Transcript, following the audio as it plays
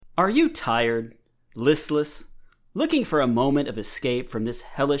Are you tired, listless, looking for a moment of escape from this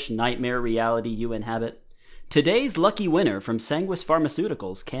hellish nightmare reality you inhabit? Today's lucky winner from Sanguis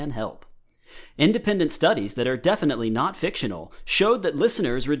Pharmaceuticals can help. Independent studies that are definitely not fictional showed that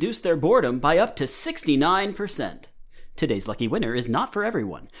listeners reduced their boredom by up to 69%. Today's lucky winner is not for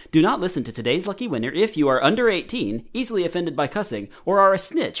everyone. Do not listen to Today's Lucky Winner if you are under 18, easily offended by cussing, or are a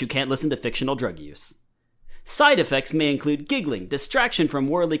snitch who can't listen to fictional drug use. Side effects may include giggling, distraction from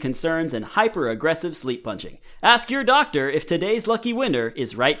worldly concerns, and hyper-aggressive sleep punching. Ask your doctor if Today's Lucky Winner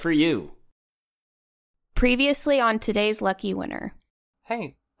is right for you. Previously on Today's Lucky Winner.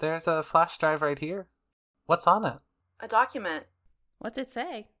 Hey, there's a flash drive right here. What's on it? A document. What's it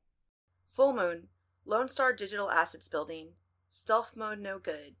say? Full moon. Lone Star Digital Assets Building. Stealth mode no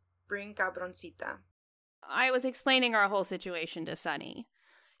good. Bring cabroncita. I was explaining our whole situation to Sunny.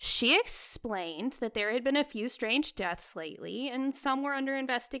 She explained that there had been a few strange deaths lately, and some were under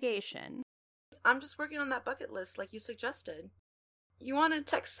investigation. I'm just working on that bucket list like you suggested. You want to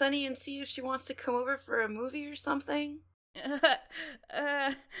text Sunny and see if she wants to come over for a movie or something?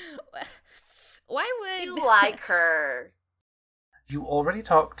 Why would... You like her. You already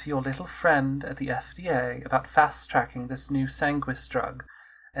talked to your little friend at the FDA about fast-tracking this new Sanguis drug,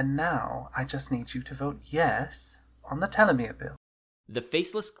 and now I just need you to vote yes on the telomere bill. The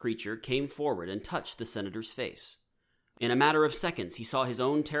faceless creature came forward and touched the senator's face. In a matter of seconds, he saw his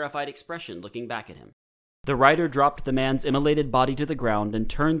own terrified expression looking back at him. The rider dropped the man's immolated body to the ground and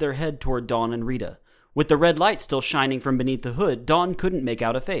turned their head toward Dawn and Rita. With the red light still shining from beneath the hood, Dawn couldn't make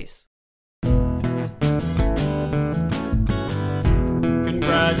out a face.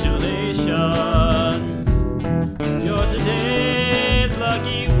 Congratulations, you're today's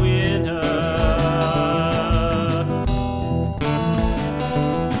lucky winner.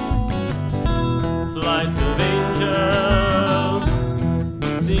 Flights of angels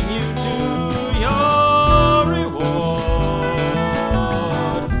sing you to your reward.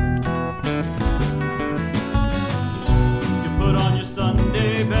 You put on your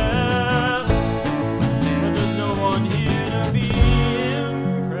Sunday best, but there's no one here to be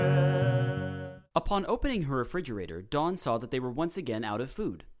impressed. Upon opening her refrigerator, Dawn saw that they were once again out of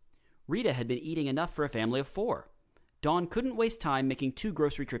food. Rita had been eating enough for a family of 4. Dawn couldn't waste time making 2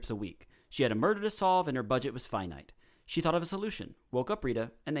 grocery trips a week. She had a murder to solve, and her budget was finite. She thought of a solution, woke up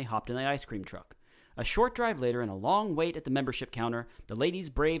Rita, and they hopped in the ice cream truck. A short drive later and a long wait at the membership counter, the ladies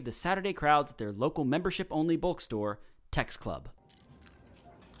braved the Saturday crowds at their local membership-only bulk store, Tex Club.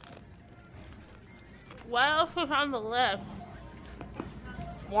 What else is on the list?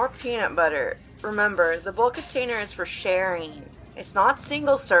 More peanut butter. Remember, the bulk container is for sharing. It's not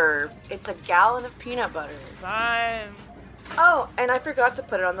single serve. It's a gallon of peanut butter. Fine. Oh, and I forgot to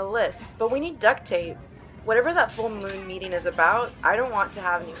put it on the list, but we need duct tape. Whatever that full moon meeting is about, I don't want to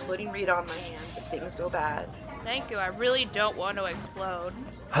have an exploding Rita on my hands if things go bad. Thank you, I really don't want to explode.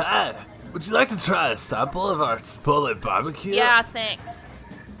 Hi, would you like to try a sample of our Chipotle barbecue? Yeah, thanks.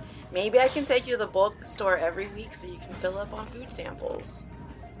 Maybe I can take you to the bulk store every week so you can fill up on food samples.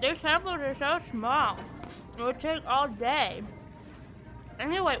 Their samples are so small. It would take all day.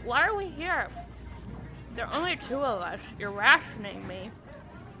 Anyway, why are we here? There are only 2 of us. You're rationing me.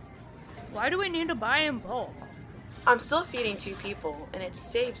 Why do we need to buy in bulk? I'm still feeding 2 people, and it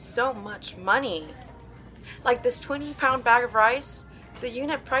saves so much money. Like this 20-pound bag of rice, the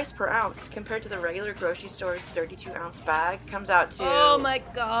unit price per ounce compared to the regular grocery store's 32-ounce bag comes out to... Oh my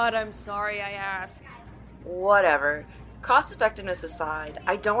god, I'm sorry I asked. Whatever. Cost effectiveness aside,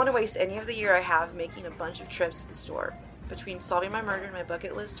 I don't want to waste any of the year I have making a bunch of trips to the store. Between solving my murder and my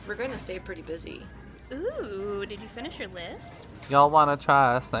bucket list, we're going to stay pretty busy. Ooh, did you finish your list? Y'all want to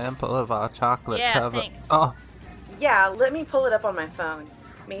try a sample of our chocolate cover? Yeah, thanks. Oh, Yeah, let me pull it up on my phone.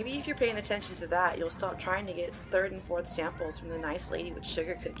 Maybe if you're paying attention to that, you'll stop trying to get 3rd and 4th samples from the nice lady with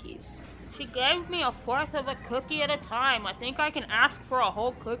sugar cookies. She gave me 1/4 of a cookie at a time. I think I can ask for a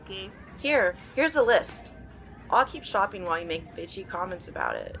whole cookie. Here's the list. I'll keep shopping while you make bitchy comments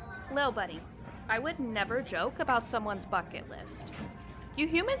about it. No, buddy. I would never joke about someone's bucket list. You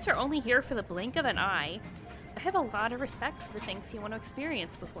humans are only here for the blink of an eye. I have a lot of respect for the things you want to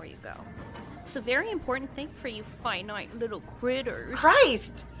experience before you go. It's a very important thing for you finite little critters.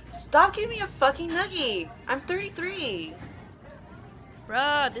 Christ! Stop giving me a fucking noogie! I'm 33!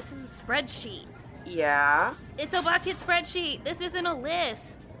 Bruh, this is a spreadsheet. Yeah? It's a bucket spreadsheet. This isn't a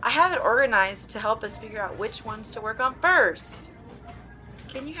list. I have it organized to help us figure out which ones to work on first.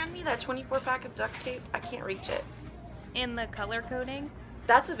 Can you hand me that 24-pack of duct tape? I can't reach it. And the color coding?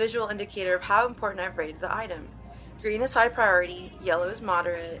 That's a visual indicator of how important I've rated the item. Green is high priority, yellow is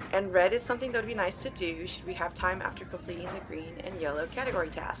moderate, and red is something that would be nice to do should we have time after completing the green and yellow category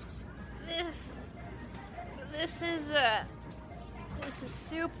tasks. This is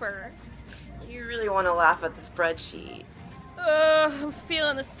super. You really want to laugh at the spreadsheet. I'm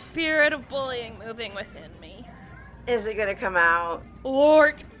feeling the spirit of bullying moving within me. Is it gonna come out?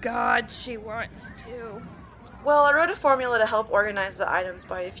 Lord God, she wants to. Well, I wrote a formula to help organize the items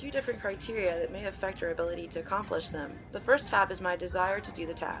by a few different criteria that may affect your ability to accomplish them. The first tab is my desire to do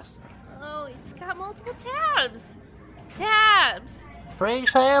the task. Oh, it's got multiple tabs. Tabs! Free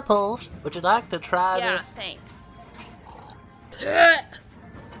samples. Would you like to try Yeah, this? thanks.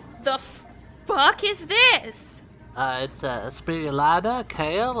 The fuck is this? It's spirulina,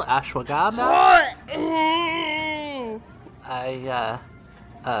 kale, ashwagandha.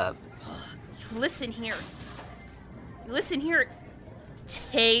 Listen here,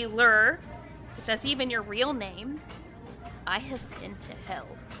 Taylor. If that's even your real name. I have been to hell.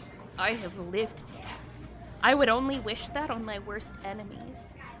 I have lived there. I would only wish that on my worst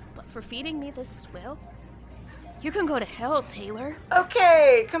enemies. But for feeding me this swill, you can go to hell, Taylor.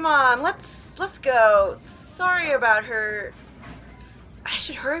 Okay, come on, let's go. Sorry about her. I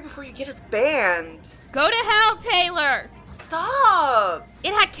should hurry before you get us banned. Go to hell, Taylor! Stop!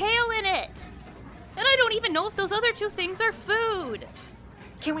 It had kale in it! And I don't even know if those other two things are food.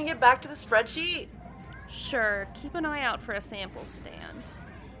 Can we get back to the spreadsheet? Sure, keep an eye out for a sample stand.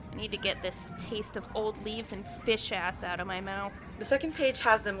 I need to get this taste of old leaves and fish ass out of my mouth. The second page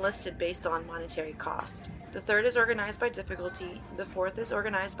has them listed based on monetary cost. The third is organized by difficulty. The fourth is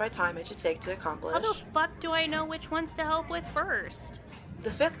organized by time it should take to accomplish. How the fuck do I know which ones to help with first?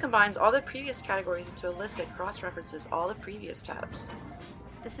 The fifth combines all the previous categories into a list that cross-references all the previous tabs.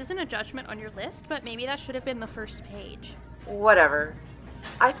 This isn't a judgment on your list, but maybe that should have been the first page. Whatever.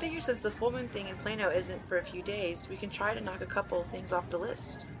 I figure since the full moon thing in Plano isn't for a few days, we can try to knock a couple of things off the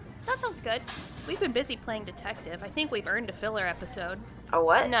list. That sounds good. We've been busy playing detective. I think we've earned a filler episode. A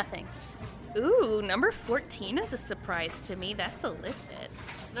what? Nothing. Ooh, number 14 is a surprise to me. That's illicit.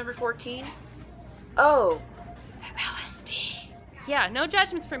 Number 14? Oh, that LSD. Yeah, no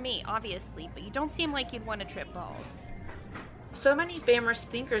judgments from me, obviously, but you don't seem like you'd want to trip balls. So many famous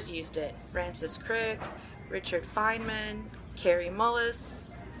thinkers used it. Francis Crick, Richard Feynman, Carrie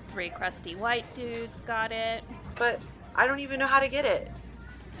Mullis. 3 crusty white dudes got it. But I don't even know how to get it.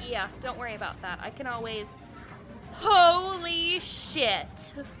 Yeah, don't worry about that. I can always... Holy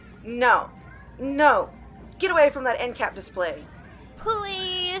shit! No. Get away from that end cap display.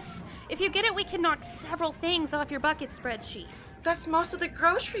 Please! If you get it, we can knock several things off your bucket spreadsheet. That's most of the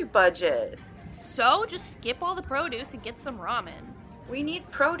grocery budget. So, just skip all the produce and get some ramen. We need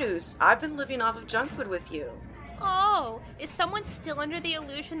produce. I've been living off of junk food with you. Oh, is someone still under the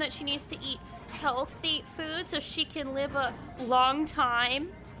illusion that she needs to eat healthy food so she can live a long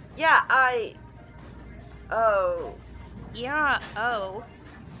time? Yeah, Yeah, oh.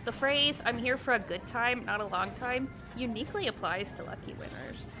 The phrase, I'm here for a good time, not a long time, uniquely applies to lucky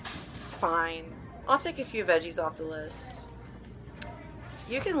winners. Fine. I'll take a few veggies off the list.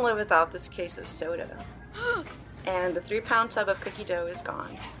 You can live without this case of soda. And the 3-pound tub of cookie dough is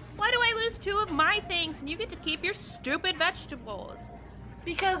gone. Why do I lose 2 of my things and you get to keep your stupid vegetables?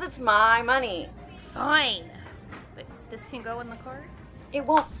 Because it's my money. Fine. But this can go in the cart? It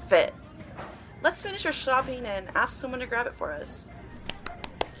won't fit. Let's finish our shopping and ask someone to grab it for us.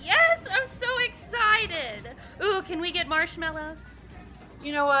 Yes, I'm so excited. Ooh, can we get marshmallows?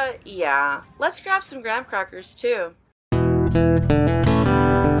 You know what? Yeah. Let's grab some graham crackers too.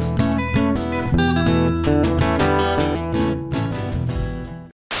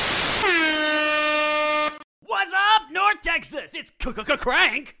 What's up, North Texas? It's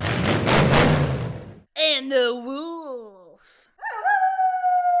Crank. And the wolf.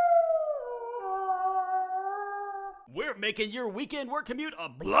 We're making your weekend work commute a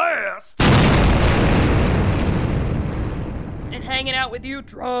blast. And hanging out with you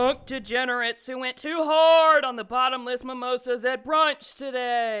drunk degenerates who went too hard on the bottomless mimosas at brunch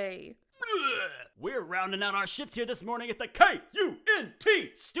today. We're rounding out our shift here this morning at the KUNT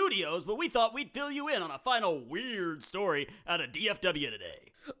studios, but we thought we'd fill you in on a final weird story out of DFW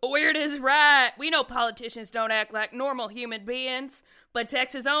today. Weird is right. We know politicians don't act like normal human beings, but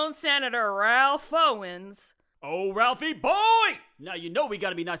Texas' own Senator Ralph Owens... Oh, Ralphie boy! Now you know we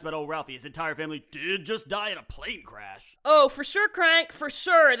gotta be nice about old Ralphie. His entire family did just die in a plane crash. Oh, for sure, Crank, for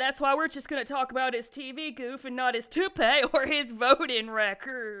sure. That's why we're just gonna talk about his TV goof and not his toupee or his voting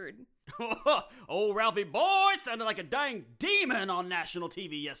record. Old Ralphie boy sounded like a dang demon on national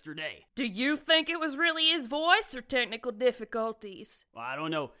TV yesterday. Do you think it was really his voice or technical difficulties? Well, I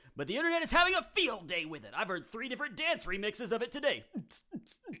don't know, but the internet is having a field day with it. I've heard 3 different dance remixes of it today.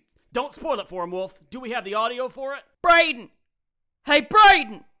 Don't spoil it for him, Wolf. Do we have the audio for it? Brayden! Hey,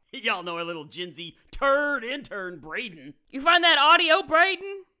 Brayden! Y'all know our little Ginsy turd intern, Brayden. You find that audio,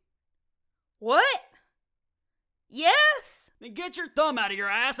 Brayden? What? Yes? Then get your thumb out of your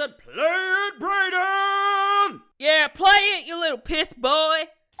ass and play it, Brayden! Yeah, play it, you little piss boy.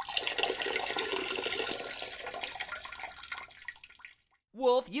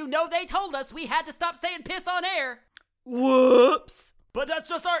 Wolf, you know they told us we had to stop saying piss on air. Whoops. But that's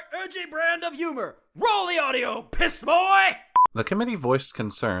just our edgy brand of humor. Roll the audio, piss boy! The committee voiced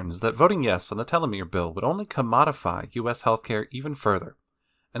concerns that voting yes on the telomere bill would only commodify U.S. healthcare even further.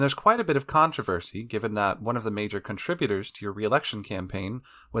 And there's quite a bit of controversy given that one of the major contributors to your re-election campaign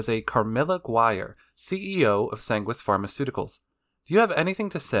was a Carmilla Guire, CEO of Sanguis Pharmaceuticals. Do you have anything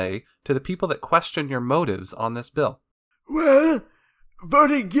to say to the people that question your motives on this bill? Well,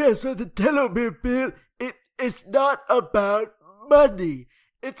 voting yes on the telomere bill, it's not about money.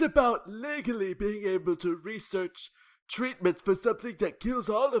 It's about legally being able to research treatments for something that kills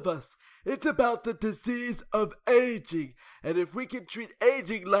all of us. It's about the disease of aging. And if we can treat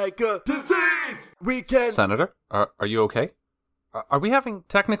aging like a disease, we can... Senator, are you okay? Are we having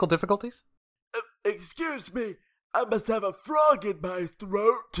technical difficulties? Excuse me, I must have a frog in my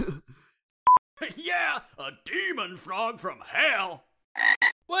throat. Yeah, a demon frog from hell.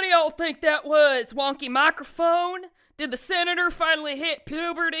 What do y'all think that was? Wonky microphone? Did the senator finally hit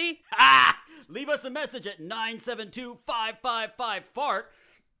puberty? Ah! Leave us a message at 972-555-FART.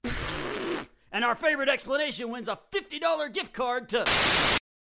 And our favorite explanation wins a $50 gift card to...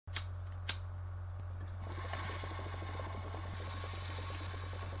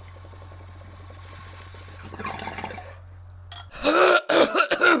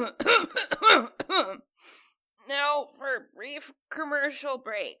 Now for a brief commercial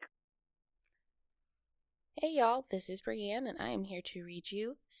break. Hey y'all, this is Brienne and I am here to read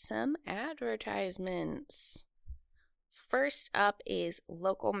you some advertisements. First up is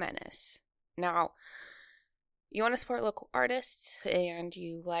Local Menace. Now, you want to support local artists and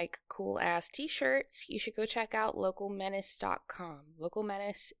you like cool ass t-shirts, you should go check out localmenace.com. Local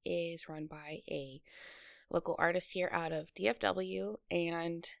Menace is run by a local artist here out of DFW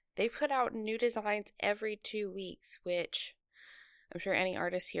and they put out new designs every 2 weeks, which I'm sure any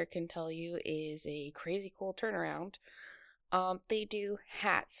artist here can tell you is a crazy cool turnaround. They do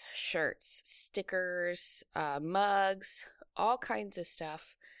hats, shirts, stickers, mugs, all kinds of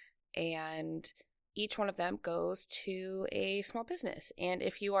stuff. And each one of them goes to a small business. And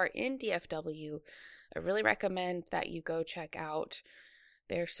if you are in DFW, I really recommend that you go check out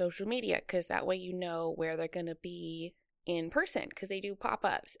their social media, because that way you know where they're going to be in person, because they do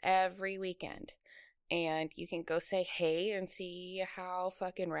pop-ups every weekend. And you can go say hey and see how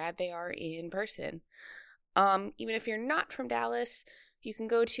fucking rad they are in person. Even if you're not from Dallas, you can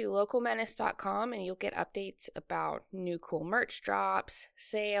go to localmenace.com and you'll get updates about new cool merch drops,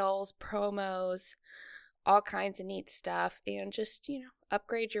 sales, promos, all kinds of neat stuff, and just,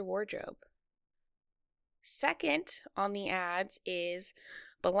 upgrade your wardrobe. Second on the ads is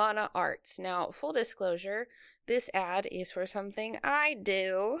Balana Arts. Now, full disclosure, this ad is for something I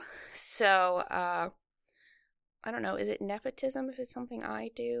do. So, I don't know, is it nepotism if it's something I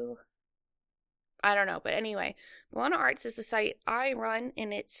do? I don't know, but anyway, Balana Arts is the site I run,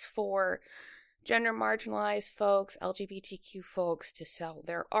 and it's for gender marginalized folks, LGBTQ folks to sell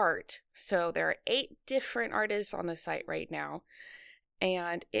their art. So there are 8 different artists on the site right now,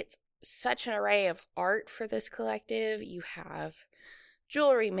 and it's such an array of art for this collective. You have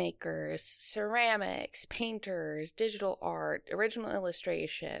jewelry makers, ceramics, painters, digital art, original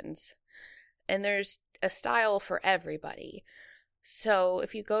illustrations, and there's a style for everybody. So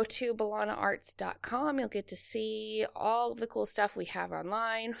if you go to balanaarts.com, you'll get to see all of the cool stuff we have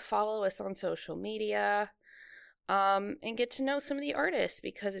online, follow us on social media, and get to know some of the artists,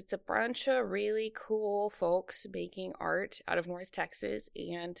 because it's a bunch of really cool folks making art out of North Texas.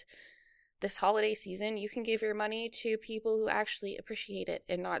 And this holiday season, you can give your money to people who actually appreciate it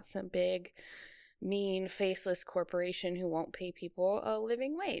and not some big, mean, faceless corporation who won't pay people a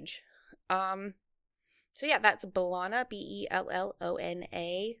living wage. So yeah, that's Balana,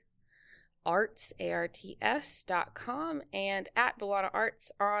 BELLONA, arts, ARTS.com, and at Balana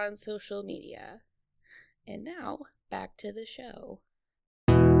Arts on social media. And now, back to the show.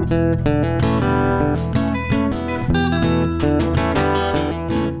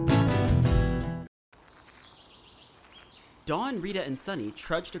 Dawn, Rita, and Sunny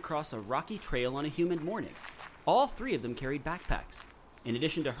trudged across a rocky trail on a humid morning. All 3 of them carried backpacks. In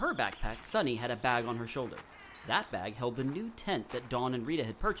addition to her backpack, Sunny had a bag on her shoulder. That bag held the new tent that Dawn and Rita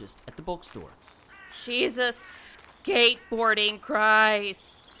had purchased at the bulk store. Jesus skateboarding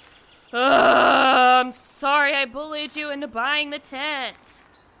Christ. I'm sorry I bullied you into buying the tent.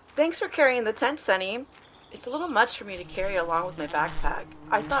 Thanks for carrying the tent, Sunny. It's a little much for me to carry along with my backpack.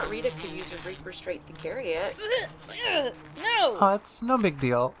 I thought Rita could use her Reaper strength to carry it. No! Oh, it's no big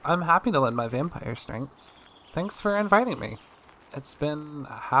deal. I'm happy to lend my vampire strength. Thanks for inviting me. It's been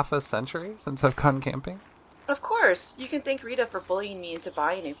half a century since I've gone camping. Of course, you can thank Rita for bullying me into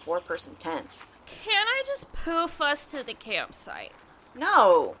buying a 4-person tent. Can I just poof us to the campsite?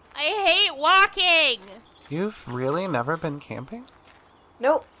 No. I hate walking! You've really never been camping?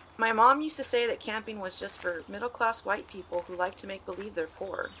 Nope. My mom used to say that camping was just for middle-class white people who like to make believe they're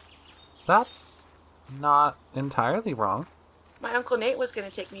poor. That's not entirely wrong. My Uncle Nate was going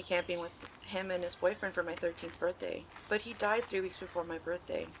to take me camping with him and his boyfriend for my 13th birthday, but he died 3 weeks before my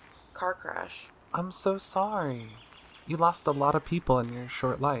birthday. Car crash. I'm so sorry. You lost a lot of people in your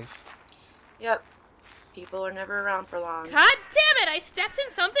short life. Yep. People are never around for long. God damn it! I stepped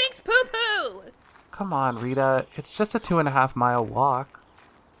in something's poo-poo! Come on, Rita. It's just a 2.5-mile walk.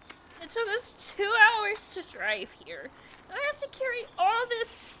 It took us 2 hours to drive here. I have to carry all this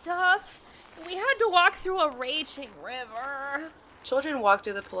stuff. We had to walk through a raging river. Children walk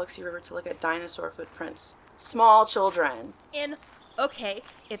through the Paluxy River to look at dinosaur footprints. Small children. Okay,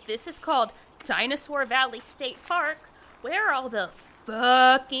 if this is called Dinosaur Valley State Park, where are all the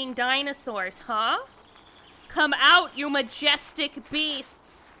fucking dinosaurs, huh? Come out, you majestic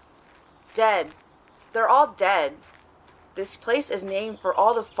beasts! Dead. They're all dead. This place is named for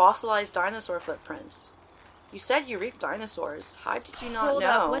all the fossilized dinosaur footprints. You said you reaped dinosaurs. How did you not Hold know?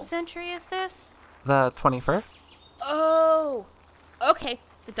 up, what century is this? The 21st? Oh, okay.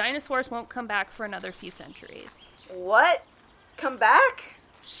 The dinosaurs won't come back for another few centuries. What? Come back?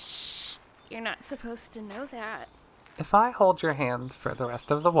 Shh! You're not supposed to know that. If I hold your hand for the rest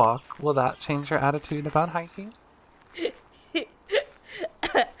of the walk, will that change your attitude about hiking?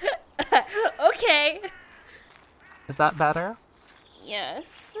 Okay. Is that better?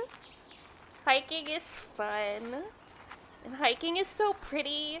 Yes. Hiking is fun. And hiking is so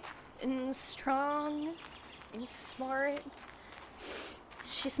pretty and strong and smart.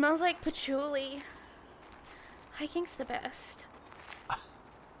 She smells like patchouli. Hiking's the best.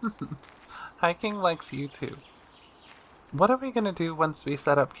 Hiking likes you too. What are we gonna do once we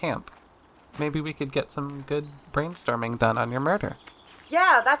set up camp? Maybe we could get some good brainstorming done on your murder.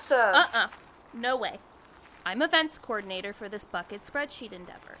 Yeah, that's a... No way. I'm events coordinator for this bucket spreadsheet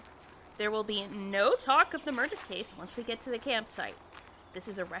endeavor. There will be no talk of the murder case once we get to the campsite. This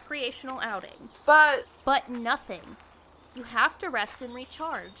is a recreational outing. But nothing. You have to rest and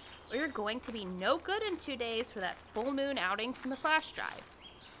recharge, or you're going to be no good in 2 days for that full moon outing from the flash drive.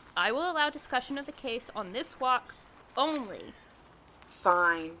 I will allow discussion of the case on this walk only.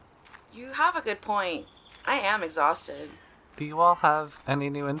 fine. You have a good point. I am exhausted. Do you all have any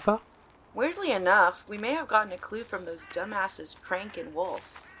new info? Weirdly enough, we may have gotten a clue from those dumbasses Crank and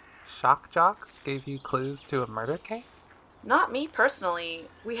Wolf. Shock jocks gave you clues to a murder case? Not me personally.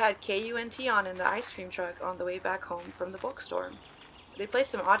 We had KUNT on in the ice cream truck on the way back home from the bookstore. They played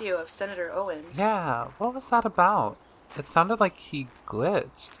some audio of Senator Owens. Yeah, what was that about? It sounded like he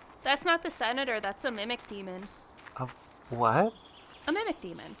glitched. That's not the senator, that's a mimic demon. A what? A mimic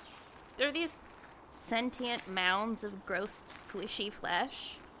demon. They're these sentient mounds of gross, squishy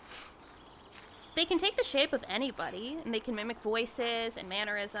flesh. They can take the shape of anybody, and they can mimic voices and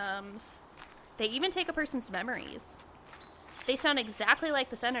mannerisms. They even take a person's memories. They sound exactly like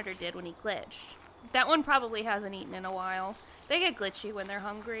the senator did when he glitched. That one probably hasn't eaten in a while. They get glitchy when they're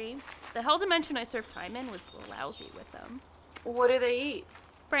hungry. The hell dimension I served time in was lousy with them. What do they eat?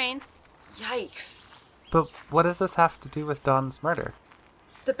 Brains. Yikes. But what does this have to do with Don's murder?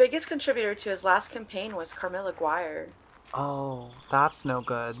 The biggest contributor to his last campaign was Carmilla Guire. Oh, that's no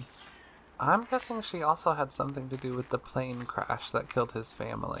good. I'm guessing she also had something to do with the plane crash that killed his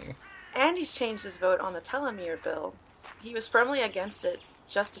family. And he's changed his vote on the telomere bill. He was firmly against it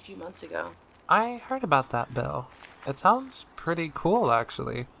just a few months ago. I heard about that bill. It sounds pretty cool,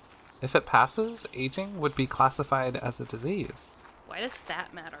 actually. If it passes, aging would be classified as a disease. Why does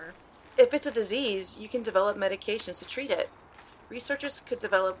that matter? If it's a disease, you can develop medications to treat it. Researchers could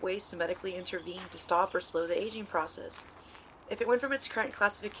develop ways to medically intervene to stop or slow the aging process. If it went from its current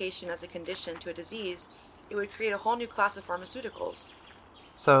classification as a condition to a disease, it would create a whole new class of pharmaceuticals.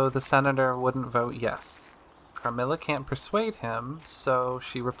 So the senator wouldn't vote yes. Carmilla can't persuade him, so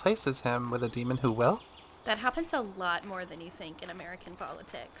she replaces him with a demon who will? That happens a lot more than you think in American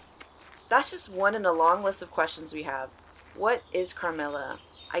politics. That's just one in a long list of questions we have. What is Carmilla?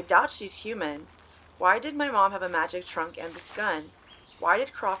 I doubt she's human. Why did my mom have a magic trunk and this gun? Why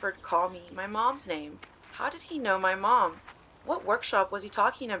did Crawford call me my mom's name? How did he know my mom? What workshop was he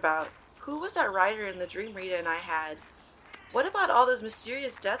talking about? Who was that writer in the dream Rita and I had? What about all those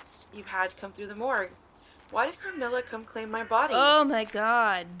mysterious deaths you had come through the morgue? Why did Carmilla come claim my body? Oh my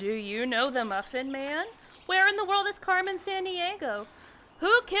god, do you know the Muffin Man? Where in the world is Carmen Sandiego?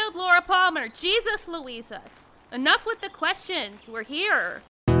 Who killed Laura Palmer? Jesus Louises. Enough with the questions. We're here.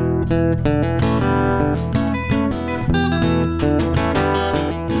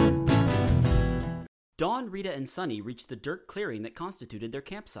 Dawn, Rita, and Sunny reached the dirt clearing that constituted their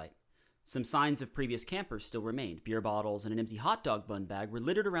campsite. Some signs of previous campers still remained. Beer bottles and an empty hot dog bun bag were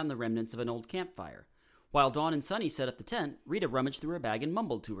littered around the remnants of an old campfire. While Dawn and Sunny set up the tent, Rita rummaged through her bag and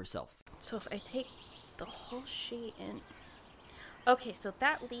mumbled to herself. So if I take the whole sheet in... Okay, so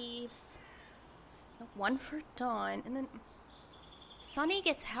that leaves one for Dawn, and then Sunny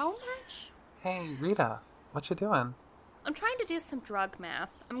gets how much? Hey, Rita, what you doing? I'm trying to do some drug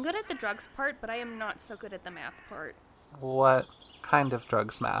math. I'm good at the drugs part, but I am not so good at the math part. What kind of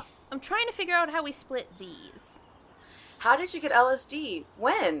drugs math? I'm trying to figure out how we split these. How did you get LSD?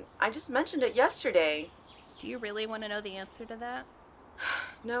 When? I just mentioned it yesterday. Do you really want to know the answer to that?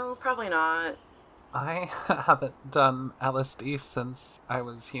 No, probably not. I haven't done LSD since I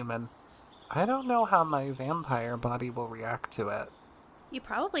was human. I don't know how my vampire body will react to it. You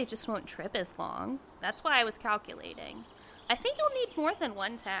probably just won't trip as long. That's why I was calculating. I think you'll need more than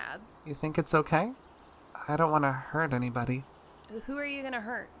one tab. You think it's okay? I don't want to hurt anybody. Who are you gonna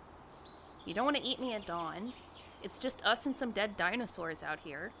hurt? You don't want to eat me at dawn. It's just us and some dead dinosaurs out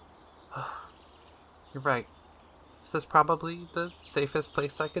here. You're right. This is probably the safest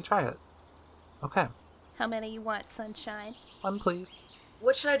place I could try it. Okay. How many you want, sunshine? One, please.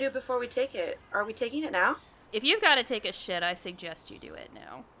 What should I do before we take it? Are we taking it now? If you've got to take a shit, I suggest you do it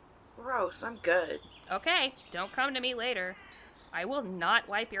now. Gross, I'm good. Okay, don't come to me later. I will not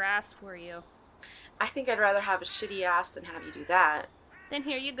wipe your ass for you. I think I'd rather have a shitty ass than have you do that. Then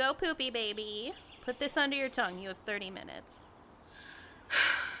here you go, poopy baby. Put this under your tongue. You have 30 minutes.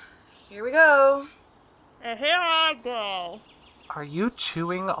 Here we go. Here I go. Are you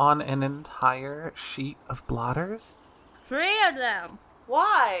chewing on an entire sheet of blotters? 3 of them.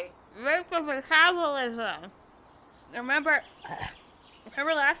 Why? Make for metabolism. Remember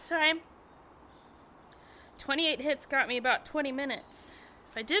last time? 28 hits got me about 20 minutes.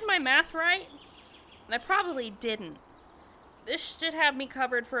 If I did my math right, and I probably didn't, this should have me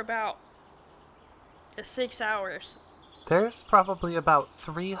covered for about 6 hours. There's probably about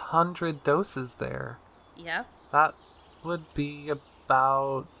 300 doses there. Yeah? That would be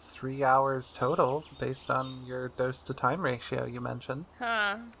about 3 hours total, based on your dose-to-time ratio you mentioned.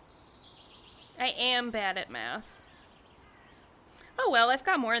 Huh. I am bad at math. Oh well, I've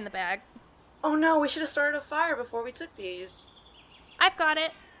got more in the bag. Oh no, we should have started a fire before we took these. I've got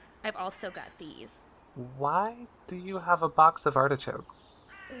it. I've also got these. Why do you have a box of artichokes?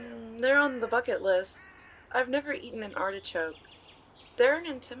 They're on the bucket list. I've never eaten an artichoke. They're an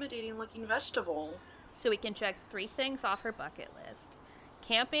intimidating looking vegetable. So we can check 3 things off her bucket list.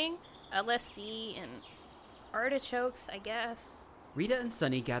 Camping, LSD, and artichokes, I guess. Rita and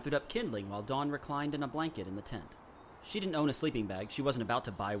Sunny gathered up kindling while Dawn reclined in a blanket in the tent. She didn't own a sleeping bag. She wasn't about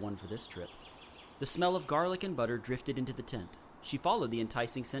to buy one for this trip. The smell of garlic and butter drifted into the tent. She followed the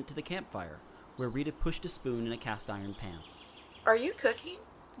enticing scent to the campfire, where Rita pushed a spoon in a cast iron pan. Are you cooking?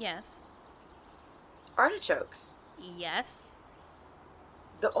 Yes. Artichokes. Yes.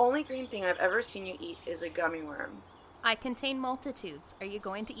 The only green thing I've ever seen you eat is a gummy worm. I contain multitudes. Are you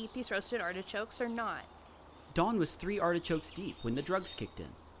going to eat these roasted artichokes or not? Dawn was 3 artichokes deep when the drugs kicked in.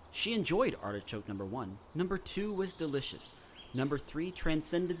 She enjoyed artichoke number 1. Number 2 was delicious. Number 3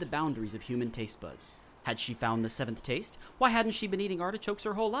 transcended the boundaries of human taste buds. Had she found the 7th taste? Why hadn't she been eating artichokes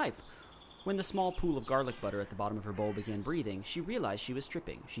her whole life? When the small pool of garlic butter at the bottom of her bowl began breathing, she realized she was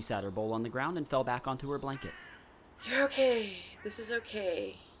tripping. She sat her bowl on the ground and fell back onto her blanket. You're okay. This is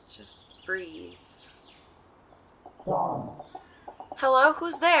okay. Just breathe. Hello?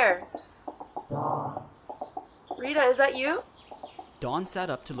 Who's there? Rita, is that you? Dawn sat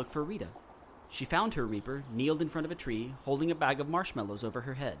up to look for Rita. She found her Reaper, kneeled in front of a tree, holding a bag of marshmallows over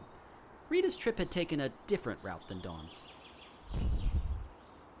her head. Rita's trip had taken a different route than Dawn's.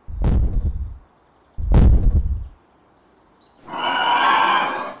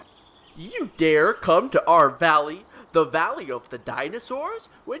 You dare come to our valley, the valley of the dinosaurs,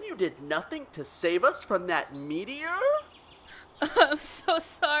 when you did nothing to save us from that meteor? I'm so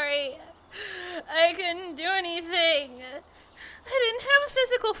sorry. I couldn't do anything. I didn't have a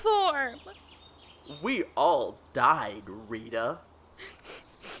physical form. We all died, Rita.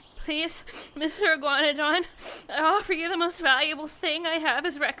 Please, Mr. Iguanodon, I offer you the most valuable thing I have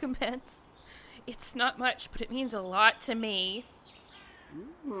as recompense. It's not much, but it means a lot to me.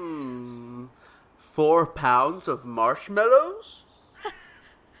 4 pounds of marshmallows?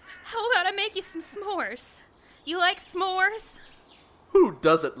 How about I make you some s'mores? You like s'mores? Who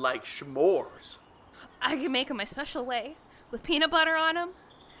doesn't like s'mores? I can make them my special way, with peanut butter on them.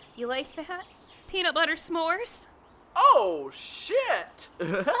 You like that? Peanut butter s'mores? Oh, shit!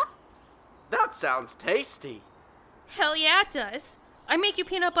 That sounds tasty. Hell yeah, it does. I make you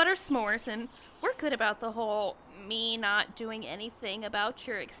peanut butter s'mores, and we're good about the whole me not doing anything about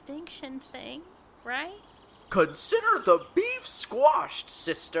your extinction thing, right? Consider the beef squashed,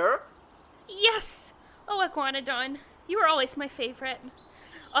 sister. Yes! Oh, Iguanodon, you were always my favorite.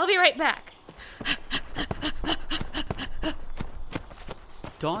 I'll be right back.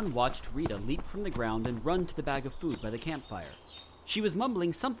 Dawn watched Rita leap from the ground and run to the bag of food by the campfire. She was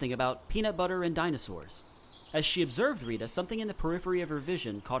mumbling something about peanut butter and dinosaurs. As she observed Rita, something in the periphery of her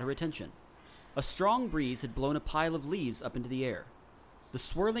vision caught her attention. A strong breeze had blown a pile of leaves up into the air. The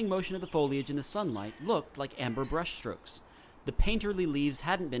swirling motion of the foliage in the sunlight looked like amber brushstrokes. The painterly leaves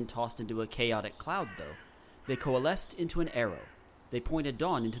hadn't been tossed into a chaotic cloud, though. They coalesced into an arrow. They pointed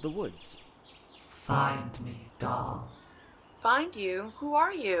Dawn into the woods. Find me, Dawn. Find you? Who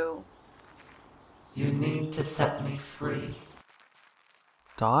are you? You need to set me free.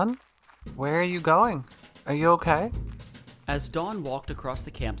 Dawn? Where are you going? Are you okay? As Dawn walked across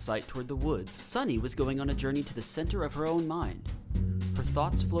the campsite toward the woods, Sunny was going on a journey to the center of her own mind. Her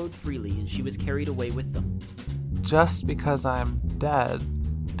thoughts flowed freely, and she was carried away with them. Just because I'm dead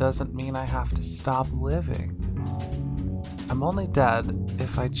doesn't mean I have to stop living. I'm only dead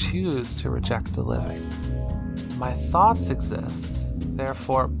if I choose to reject the living. My thoughts exist,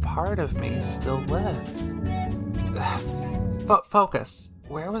 therefore part of me still lives. Focus.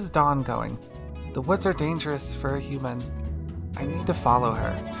 Where was Dawn going? The woods are dangerous for a human. I need to follow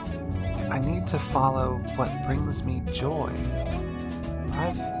her. I need to follow what brings me joy.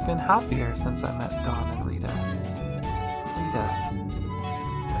 I've been happier since I met Dawn and Rita. Rita.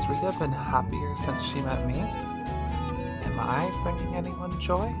 Has Rita been happier since she met me? Am I bringing anyone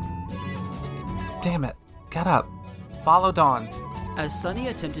joy? Damn it. Get up. Follow Dawn. As Sunny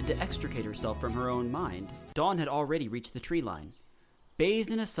attempted to extricate herself from her own mind, Dawn had already reached the tree line.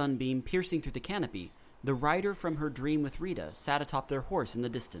 Bathed in a sunbeam piercing through the canopy, the rider from her dream with Rita sat atop their horse in the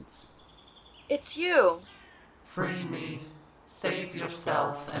distance. It's you. Free me. Save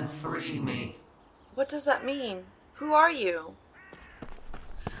yourself and free me. What does that mean? Who are you?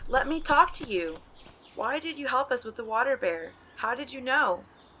 Let me talk to you. Why did you help us with the water bear? How did you know?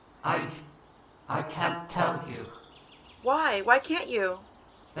 I can't tell you. Why? Why can't you?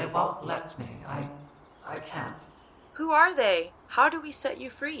 They won't let me. I can't. Who are they? How do we set you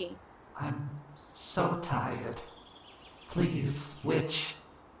free? I'm so tired. Please, witch.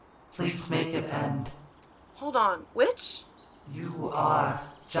 Please make it end. Hold on. Which? You are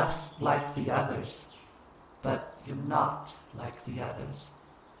just like the others. But you're not like the others.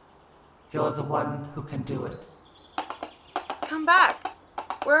 You're the one who can do it. Come back.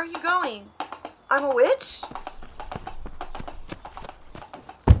 Where are you going? I'm a witch?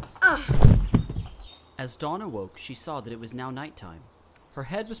 As Dawn awoke, she saw that it was now nighttime. Her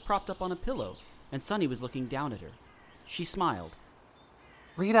head was propped up on a pillow, and Sunny was looking down at her. She smiled.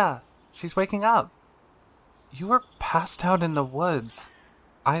 Rita, she's waking up. You were passed out in the woods.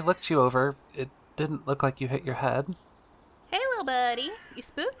 I looked you over. It didn't look like you hit your head. Hey, little buddy. You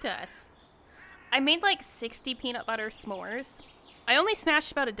spooked us. I made like 60 peanut butter s'mores. I only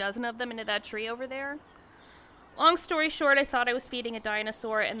smashed about a dozen of them into that tree over there. Long story short, I thought I was feeding a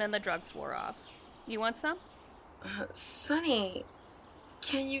dinosaur, and then the drugs wore off. You want some? Sunny,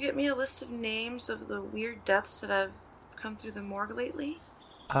 can you get me a list of names of the weird deaths that have come through the morgue lately?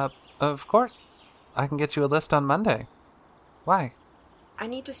 Of course. I can get you a list on Monday. Why? I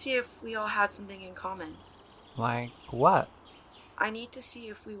need to see if we all had something in common. Like what? I need to see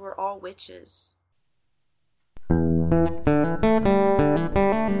if we were all witches.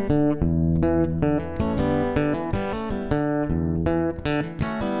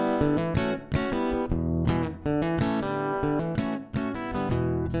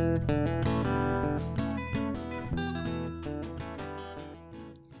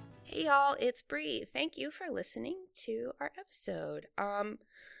 Hey y'all, it's Bree. Thank you for listening to our episode.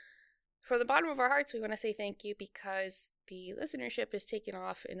 From the bottom of our hearts, we want to say thank you because the listenership is taking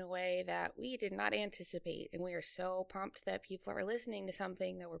off in a way that we did not anticipate, and we are so pumped that people are listening to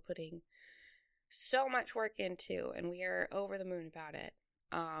something that we're putting so much work into, and we are over the moon about it.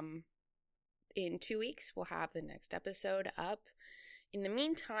 In 2 weeks, we'll have the next episode up. In the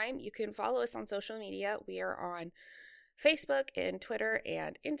meantime, you can follow us on social media. We are on Facebook and Twitter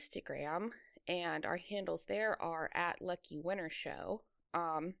and Instagram, and our handles there are at Lucky Winner Show.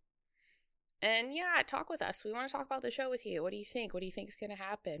 And yeah, talk with us. We want to talk about the show with you. What do you think? What do you think is going to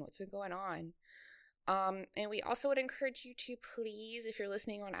happen? What's been going on? And we also would encourage you to please, if you're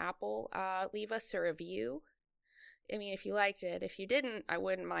listening on Apple, leave us a review. I mean, if you liked it. If you didn't, I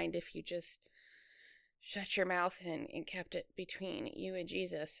wouldn't mind if you just shut your mouth and kept it between you and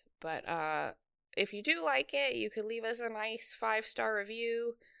Jesus. But if you do like it, you could leave us a nice 5-star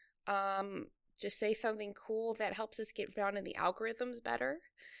review. Just say something cool that helps us get found in the algorithms better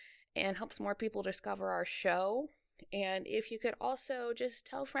and helps more people discover our show. And if you could also just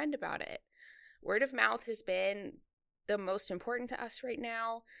tell a friend about it. Word of mouth has been the most important to us right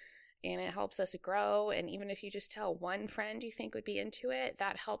now, and it helps us grow. And even if you just tell one friend you think would be into it,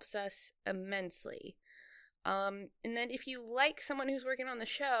 that helps us immensely. And then if you like someone who's working on the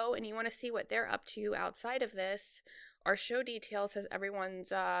show and you want to see what they're up to outside of this, our show details has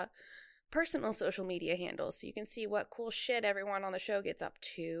everyone's personal social media handles, so you can see what cool shit everyone on the show gets up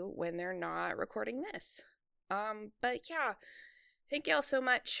to when they're not recording this. But yeah, thank y'all so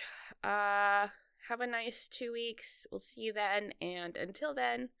much. Have a nice 2 weeks. We'll see you then, and until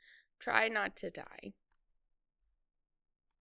then, try not to die.